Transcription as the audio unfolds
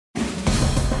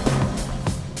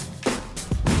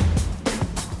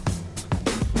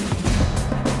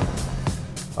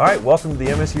All right, welcome to the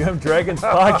MSUM Dragons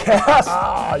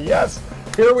podcast. Yes,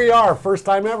 here we are, first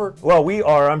time ever. Well, we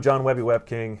are. I'm John Webby Web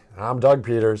King. I'm Doug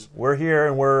Peters. We're here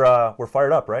and we're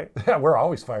fired up, right? Yeah, we're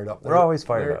always fired up. We're always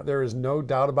fired up. There is no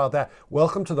doubt about that.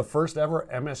 Welcome to the first ever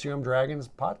MSUM Dragons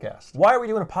podcast. Why are we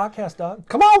doing a podcast, Doug?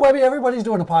 Come on, Webby, everybody's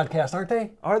doing a podcast, aren't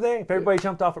they? Are they? If everybody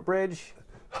jumped off a bridge?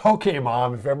 Okay,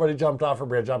 Mom, if everybody jumped off a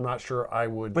bridge, I'm not sure I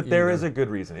would But there is a good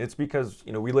reason. It's because,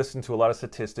 we listen to a lot of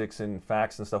statistics and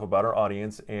facts and stuff about our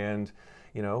audience, and,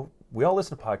 we all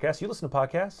listen to podcasts. You listen to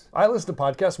podcasts? I listen to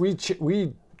podcasts.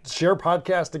 We share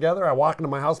podcasts together. I walk into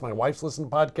my house, my wife's listening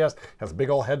to podcasts, has big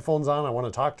old headphones on. I want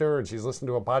to talk to her, and she's listening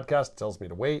to a podcast, tells me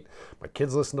to wait. My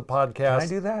kids listen to podcasts. Can I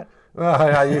do that?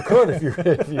 You could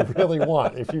if you really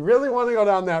want. If you really want to go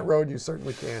down that road, you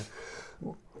certainly can.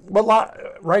 But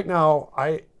right now,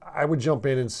 I would jump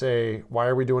in and say, why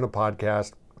are we doing a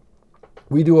podcast?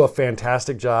 We do a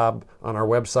fantastic job on our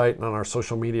website and on our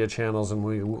social media channels, and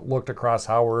we looked across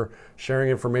how we're sharing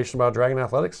information about Dragon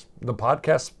Athletics. The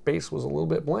podcast space was a little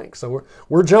bit blank. So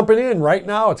we're jumping in right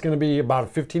now. It's going to be about a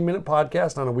 15-minute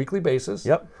podcast on a weekly basis.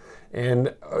 Yep.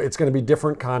 And it's going to be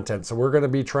different content. So we're going to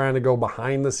be trying to go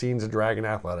behind the scenes of Dragon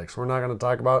Athletics. We're not going to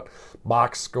talk about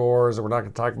box scores, or we're not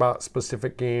going to talk about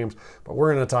specific games, but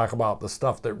we're going to talk about the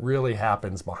stuff that really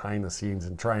happens behind the scenes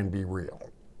and try and be real.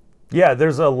 Yeah,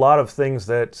 there's a lot of things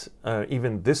that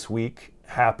even this week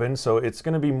happened, so it's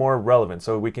going to be more relevant.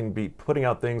 So we can be putting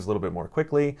out things a little bit more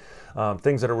quickly,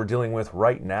 things that we're dealing with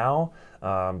right now.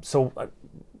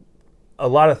 A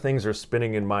lot of things are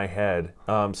spinning in my head.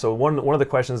 So one of the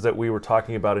questions that we were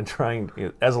talking about and trying,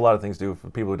 as a lot of things do for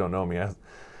people who don't know me, I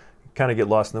kind of get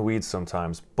lost in the weeds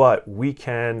sometimes, but we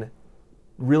can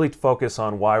really focus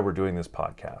on why we're doing this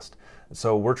podcast.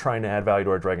 So we're trying to add value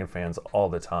to our Dragon fans all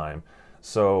the time.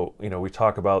 So, we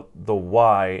talk about the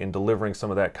why in delivering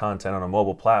some of that content on a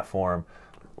mobile platform.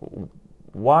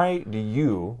 Why do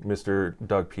you, Mr.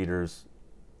 Doug Peters,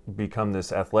 become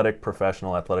this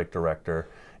professional athletic director,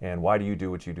 and why do you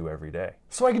do what you do every day?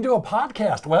 So I can do a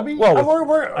podcast, Webby. Well,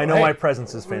 I know my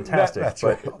presence is fantastic, that's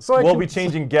but right. So we'll be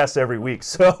changing guests every week,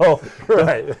 so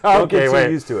right. don't get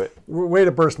too used to it. Way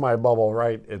to burst my bubble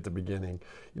right at the beginning.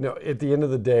 At the end of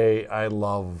the day, I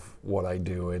love what I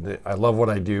do, and I love what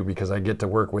I do because I get to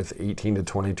work with 18 to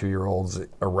 22-year-olds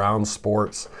around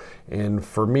sports, and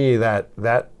for me, that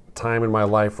time in my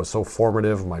life was so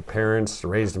formative. My parents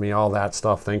raised me, all that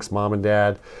stuff. Thanks, Mom and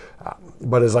Dad.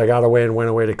 But as I got away and went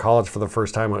away to college for the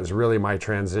first time, it was really my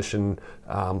transition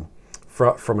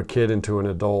from a kid into an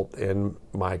adult, and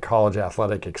my college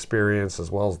athletic experience,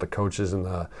 as well as the coaches and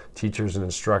the teachers and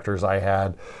instructors I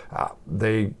had.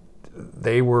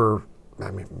 They were,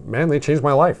 they changed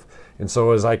my life. And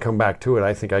so as I come back to it,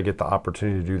 I think I get the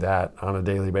opportunity to do that on a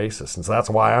daily basis. And so that's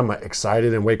why I'm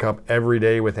excited and wake up every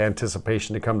day with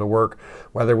anticipation to come to work,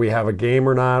 whether we have a game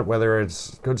or not, whether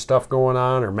it's good stuff going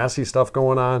on or messy stuff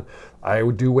going on. I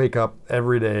do wake up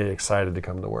every day excited to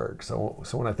come to work. So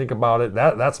when I think about it,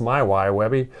 that's my why,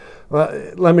 Webby.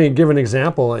 Let me give an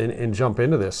example and jump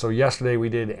into this. So yesterday we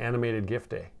did Animated Gift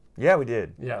Day. Yeah, we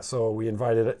did. Yeah, so we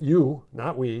invited you,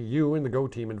 not we, you and the Go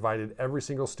team invited every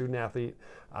single student athlete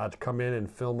to come in and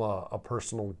film a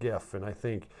personal GIF, and I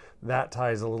think that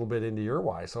ties a little bit into your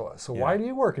why. So why do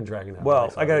you work in Dragon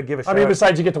Athletics? Well, I got to give a shout out.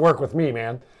 Besides you get to work with me,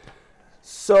 man.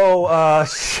 So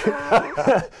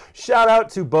shout out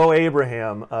to Bo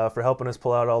Abraham for helping us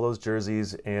pull out all those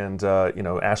jerseys, and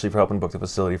Ashley for helping book the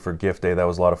facility for Gift Day. That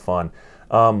was a lot of fun.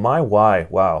 My why,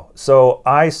 wow. So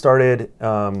I started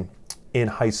in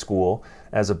high school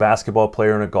as a basketball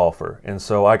player and a golfer. And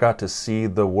so I got to see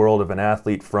the world of an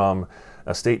athlete from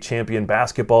a state champion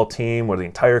basketball team where the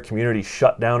entire community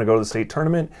shut down to go to the state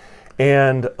tournament,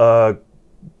 and a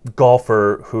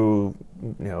golfer who,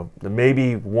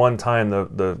 maybe one time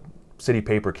the city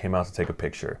paper came out to take a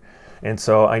picture. And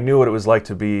so I knew what it was like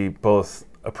to be both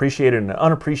appreciated and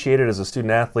unappreciated as a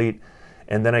student athlete.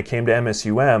 And then I came to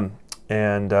MSUM,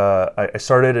 and I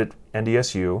started at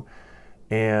NDSU,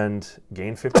 and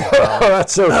gained 50 pounds. That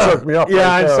so took me up.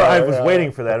 Yeah, right I was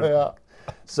waiting for that. Yeah.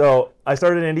 So I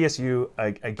started at NDSU.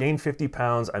 I gained 50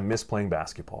 pounds. I missed playing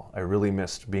basketball. I really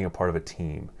missed being a part of a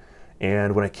team.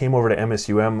 And when I came over to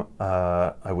MSUM,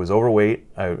 I was overweight.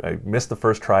 I missed the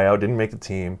first tryout, didn't make the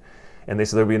team. And they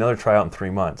said there'd be another tryout in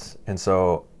 3 months. And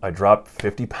so I dropped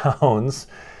 50 pounds,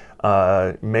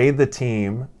 made the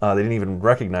team. They didn't even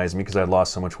recognize me because I had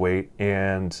lost so much weight.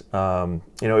 And,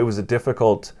 it was a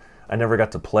difficult... I never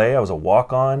got to play. I was a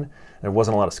walk-on. There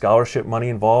wasn't a lot of scholarship money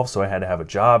involved, so I had to have a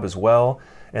job as well.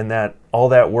 And all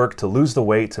that work to lose the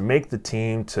weight, to make the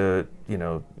team, to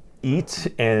eat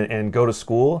and go to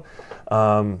school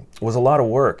was a lot of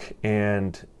work.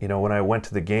 And, when I went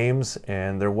to the games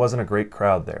and there wasn't a great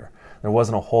crowd there. There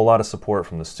wasn't a whole lot of support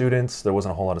from the students. There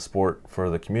wasn't a whole lot of support for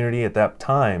the community at that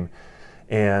time.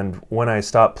 And when I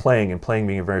stopped playing, and playing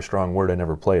being a very strong word, I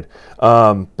never played,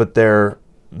 but there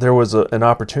was an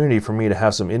opportunity for me to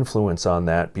have some influence on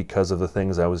that because of the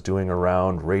things I was doing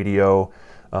around radio,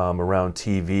 around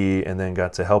TV, and then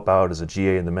got to help out as a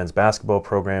GA in the men's basketball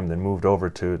program, then moved over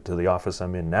to the office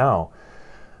I'm in now.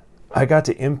 I got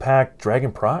to impact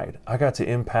Dragon Pride. I got to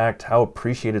impact how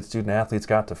appreciated student athletes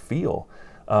got to feel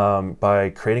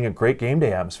by creating a great game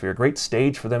day atmosphere, a great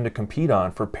stage for them to compete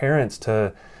on, for parents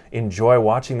to enjoy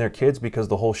watching their kids because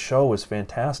the whole show was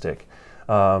fantastic.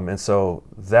 And so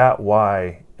that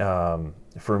why,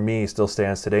 for me, still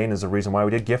stands today, and is the reason why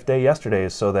we did Gift Day yesterday,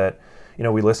 is so that,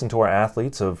 we listen to our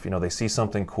athletes of, they see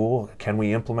something cool. Can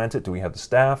we implement it? Do we have the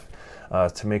staff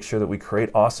to make sure that we create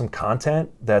awesome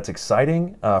content that's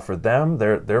exciting for them,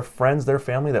 their friends, their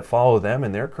family that follow them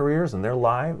in their careers and their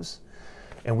lives?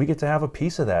 And we get to have a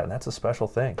piece of that, and that's a special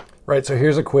thing. Right, so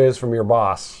here's a quiz from your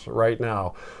boss right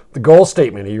now. The goal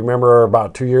statement, you remember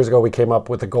about 2 years ago we came up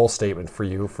with a goal statement for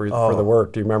you for the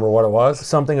work. Do you remember what it was?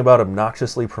 Something about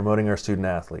obnoxiously promoting our student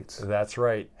athletes. That's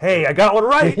right. Hey, I got one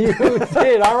right. You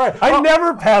did, all right. I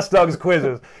never pass Doug's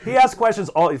quizzes. He asks questions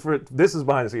this is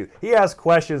behind the scenes. He asks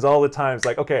questions all the time. It's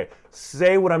like, okay,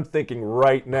 say what I'm thinking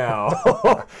right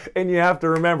now. And you have to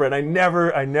remember it. I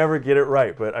never get it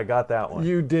right, but I got that one.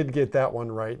 You did get that one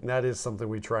right, and that is something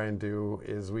we try and do,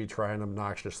 is we try and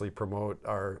obnoxiously promote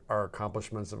our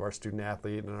accomplishments of our student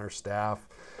athlete and our staff,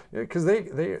 because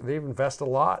they've invested a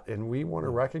lot, and we want to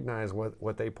recognize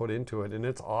what they put into it, and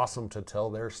it's awesome to tell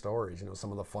their stories.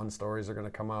 Some of the fun stories are going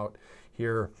to come out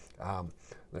here.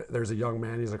 There's a young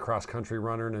man, he's a cross-country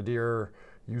runner, Nadir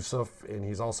Yusuf, and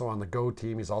he's also on the Go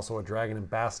team. He's also a Dragon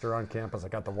ambassador on campus. I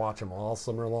got to watch him all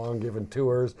summer long giving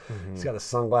tours. Mm-hmm. He's got his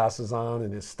sunglasses on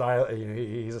and his style.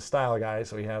 He's a style guy,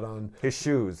 so he had on his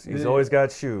shoes. He's always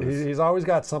got shoes. He's always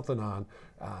got something on.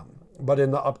 But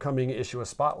in the upcoming issue of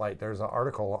Spotlight, there's an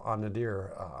article on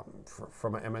Nadir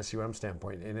from an MSUM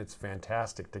standpoint, and it's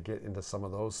fantastic to get into some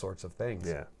of those sorts of things.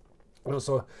 Yeah.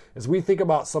 So as we think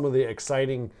about some of the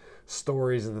exciting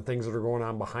stories and the things that are going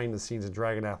on behind the scenes in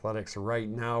Dragon Athletics right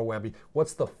now, Webby,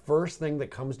 what's the first thing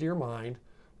that comes to your mind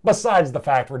besides the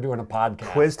fact we're doing a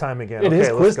podcast? Quiz time again. It is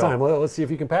quiz time. Let's see if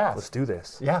you can pass. Let's do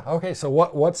this. Yeah, okay. So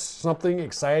what's something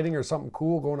exciting or something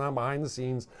cool going on behind the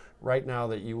scenes right now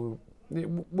that you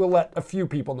will let a few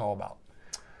people know about?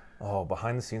 Oh,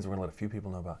 behind the scenes we're going to let a few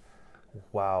people know about.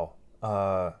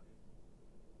 Wow.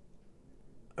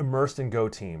 Immersed in Go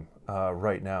team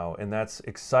right now, and that's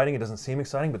exciting. It doesn't seem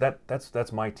exciting, but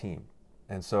that's my team,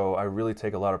 and so I really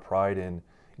take a lot of pride in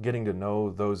getting to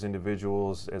know those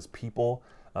individuals as people,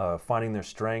 finding their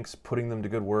strengths, putting them to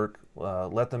good work,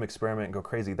 let them experiment and go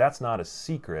crazy. That's not a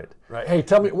secret. Right. Hey,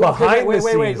 tell me. Behind the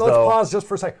scenes, Let's pause just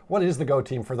for a second. What is the Go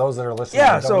team for those that are listening?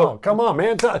 Yeah. Come on,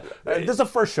 man. This is the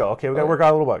first show. Okay, we got to work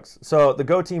out a little bugs. So the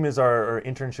Go team is our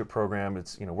internship program.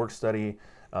 It's work study.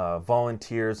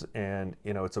 Volunteers, and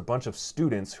it's a bunch of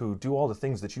students who do all the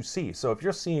things that you see. So if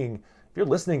you're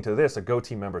listening to this, a Go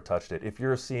team member touched it. If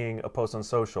you're seeing a post on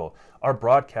social, our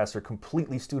broadcasts are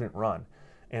completely student run.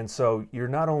 And so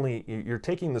you're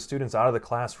taking the students out of the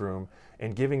classroom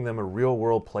and giving them a real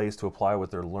world place to apply what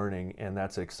they're learning, and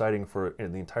that's exciting for the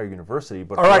entire university.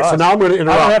 But all right, so now I'm going to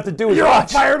interrupt. All I have to do is You're all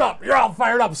fired up. You're all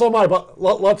fired up. So am I. But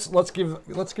let's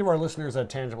give our listeners a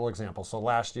tangible example. So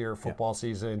last year, football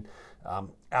season,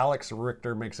 Alex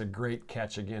Richter makes a great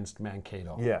catch against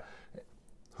Mankato. Yeah.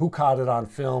 Who caught it on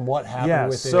film? What happened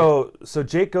with it? So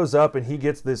Jake goes up and he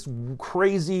gets this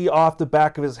crazy off the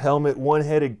back of his helmet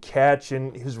one-headed catch,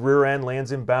 and his rear end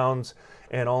lands in bounds,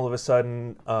 and all of a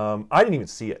sudden, I didn't even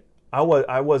see it. I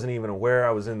wasn't even aware.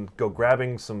 I was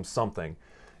grabbing something,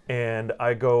 and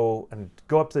I go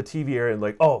up to the TV area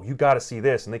and oh, you got to see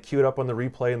this, and they cue it up on the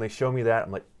replay and they show me that.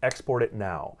 I'm like, export it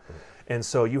now. And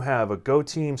so you have a Go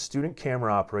team student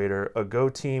camera operator, a Go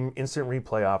team instant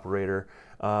replay operator,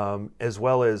 as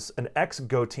well as an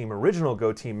ex-Go team, original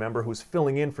Go team member who's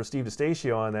filling in for Steve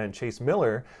DeStatio on that, and Chase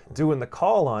Miller doing the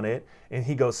call on it. And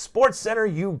he goes, Sports Center,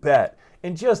 you bet.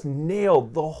 And just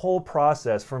nailed the whole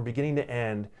process from beginning to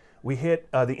end. We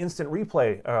hit the instant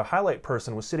replay highlight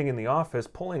person was sitting in the office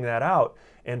pulling that out,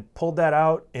 and pulled that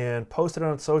out and posted it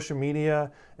on social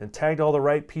media and tagged all the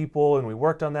right people, and we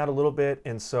worked on that a little bit.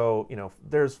 And so,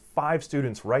 there's 5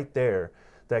 students right there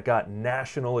that got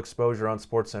national exposure on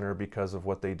SportsCenter because of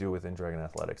what they do within Dragon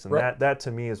Athletics. And right. that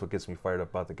to me is what gets me fired up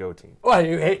about the Go team. Well,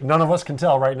 none of us can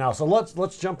tell right now. So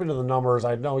let's jump into the numbers.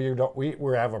 I know you don't. We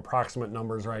have approximate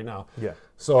numbers right now. Yeah.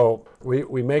 So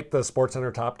we make the Sports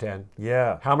Center top 10.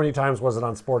 Yeah. How many times was it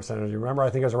on Sports Center? Do you remember? I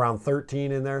think it was around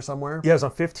 13 in there somewhere. Yeah, it was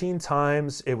on 15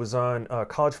 times. It was on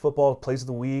college football plays of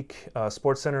the week.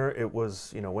 Sports Center, it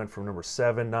was, went from number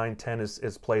 7, 9, 10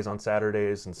 is plays on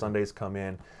Saturdays, and Sundays come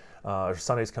in.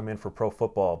 Sundays come in for pro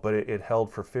football, but it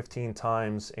held for 15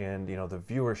 times, and the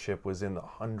viewership was in the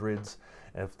hundreds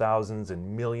of thousands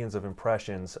and millions of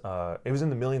impressions. It was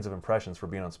in the millions of impressions for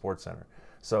being on Sports Center.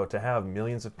 So to have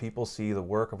millions of people see the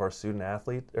work of our student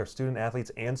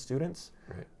athletes and students,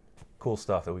 right. Cool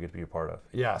stuff that we get to be a part of.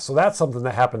 Yeah, so that's something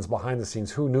that happens behind the scenes.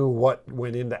 Who knew what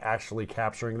went into actually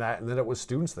capturing that? And then it was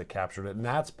students that captured it. And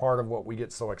that's part of what we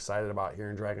get so excited about here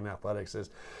in Dragon Athletics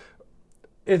is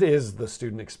it is the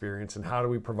student experience, and how do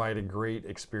we provide a great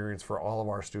experience for all of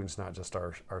our students, not just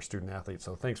our student athletes.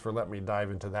 So thanks for letting me dive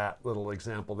into that little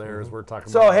example there as we're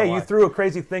talking about. So, hey, you threw a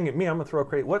crazy thing at me. I'm going to throw a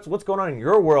crazy... What's going on in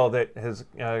your world that has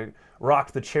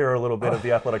rocked the chair a little bit of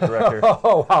the athletic director?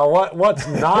 Oh, wow. What's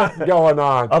not going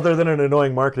on? Other than an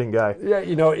annoying marketing guy. Yeah,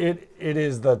 it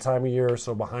is the time of year.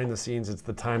 So behind the scenes, it's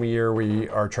the time of year we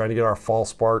are trying to get our fall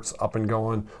sports up and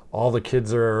going. All the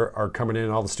kids are coming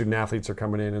in. All the student athletes are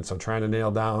coming in. And so trying to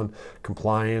nail down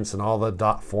compliance and all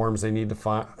the forms they need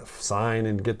to sign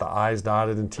and get the I's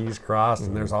dotted and T's crossed.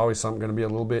 And there's always something going to be a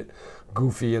little bit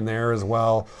goofy in there as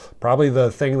well. Probably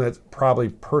the thing that probably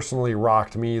personally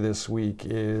rocked me this week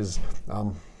is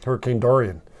Hurricane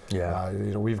Dorian. Yeah.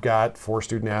 We've got 4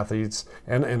 student athletes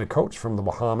and a coach from the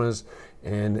Bahamas.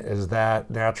 And as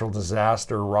that natural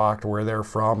disaster rocked where they're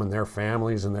from and their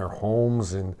families and their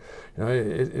homes, and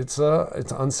it's an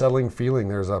unsettling feeling.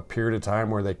 There's a period of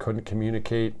time where they couldn't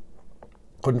communicate,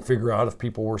 couldn't figure out if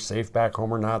people were safe back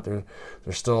home or not.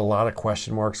 There's still a lot of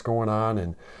question marks going on,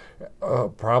 and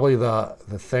probably the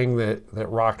thing that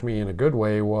rocked me in a good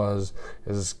way was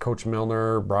as Coach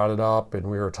Milner brought it up and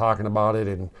we were talking about it,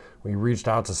 and we reached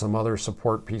out to some other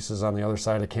support pieces on the other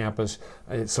side of campus.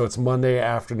 So it's Monday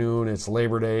afternoon, it's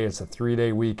Labor Day, it's a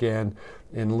 3-day weekend,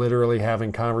 and literally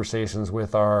having conversations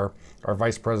with our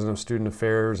Vice President of Student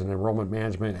Affairs and Enrollment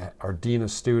Management, our Dean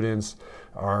of Students,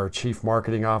 our Chief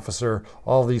Marketing Officer,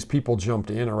 all these people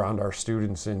jumped in around our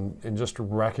students and just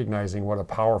recognizing what a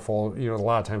powerful, a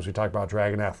lot of times we talk about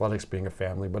Dragon Athletics being a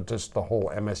family, but just the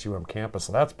whole MSUM campus.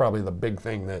 So that's probably the big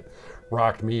thing that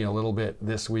rocked me a little bit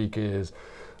this week is,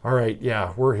 all right,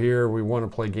 yeah, we're here, we want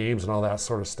to play games and all that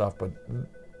sort of stuff, but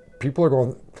people are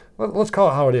going, let's call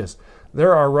it how it is.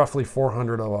 There are roughly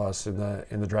 400 of us in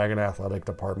the Dragon Athletic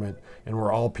Department, and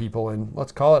we're all people, and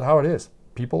let's call it how it is.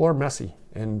 People are messy,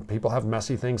 and people have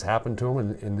messy things happen to them,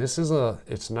 and this is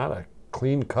it's not a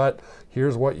clean cut,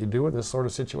 here's what you do in this sort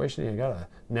of situation. You got to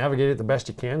navigate it the best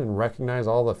you can and recognize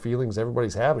all the feelings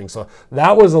everybody's having. So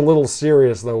that was a little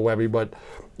serious though, Webby, but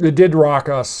it did rock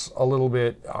us a little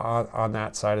bit on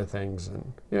that side of things.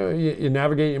 And you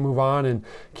navigate, you move on, and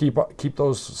keep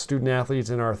those student athletes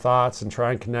in our thoughts and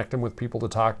try and connect them with people to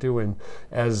talk to. And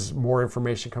as more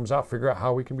information comes out, figure out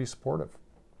how we can be supportive.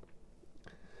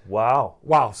 Wow.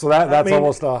 So that's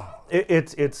almost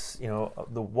it's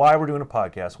the why we're doing a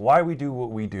podcast, why we do what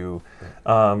we do,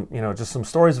 just some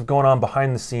stories of going on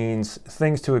behind the scenes,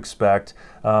 things to expect.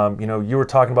 You were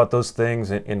talking about those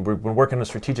things, and we've been working on a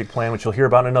strategic plan, which you'll hear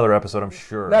about in another episode, I'm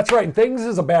sure. That's right. And things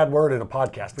is a bad word in a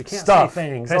podcast. We can't say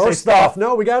things. Can I say stuff?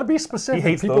 No, we got to be specific. He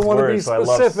hates People those want words, to be specific.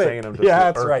 so I love saying them.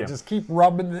 That's right. Just keep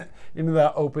rubbing it into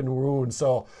that open wound.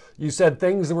 So you said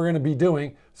things that we're going to be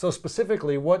doing. So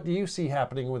specifically, what do you see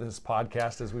happening with this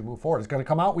podcast as we move forward? It's going to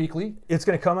come out weekly. It's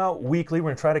going to come out weekly. We're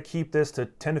going to try to keep this to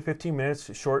 10 to 15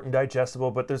 minutes, short and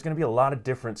digestible, but there's going to be a lot of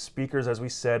different speakers, as we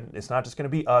said. It's not just going to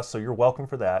be us, so you're welcome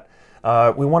for that.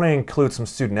 We want to include some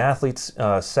student athletes.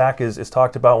 SAC is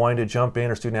talked about wanting to jump in,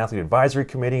 or Student Athlete Advisory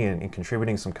Committee, and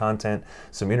contributing some content,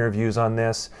 some interviews on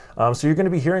this. So you're going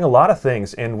to be hearing a lot of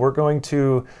things, and we're going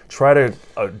to try to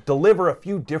deliver a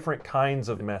few different kinds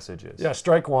of messages. Yeah,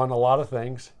 strike one, a lot of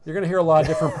things. You're going to hear a lot of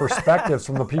different perspectives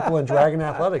from the people in Dragon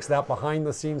Athletics, that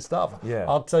behind-the-scenes stuff. Yeah.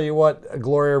 I'll tell you what,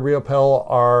 Gloria Riopel,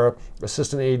 our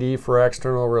Assistant AD for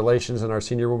External Relations and our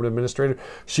Senior Woman Administrator,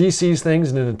 she sees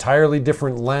things in an entirely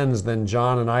different lens than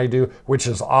John and I do, which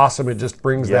is awesome. It just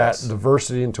brings that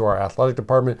diversity into our athletic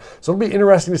department. So it'll be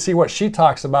interesting to see what she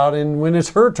talks about and when it's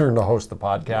her turn to host the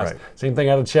podcast. Right. Same thing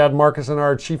out of Chad Marcus and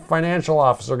our Chief Financial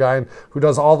Officer guy who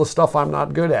does all the stuff I'm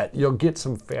not good at. You'll get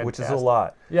some fantastic. Which is a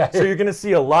lot. Yeah. So you're going to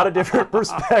see a lot of different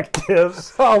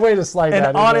perspectives. Oh, way to slide that in.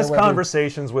 And honest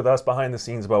conversations with us behind the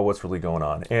scenes about what's really going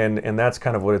on. And that's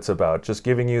kind of what it's about. Just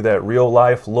giving you that real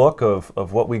life look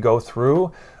of what we go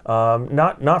through.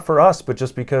 Not for us, but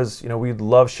just because we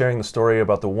love sharing the story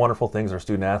about the wonderful things our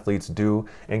student athletes do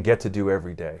and get to do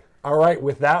every day. All right,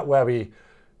 with that, Webby,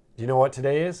 Do you know what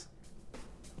today is?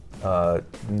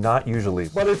 Not usually.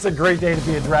 But it's a great day to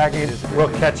be a dragon. We'll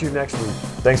catch you next week.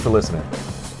 Thanks for listening.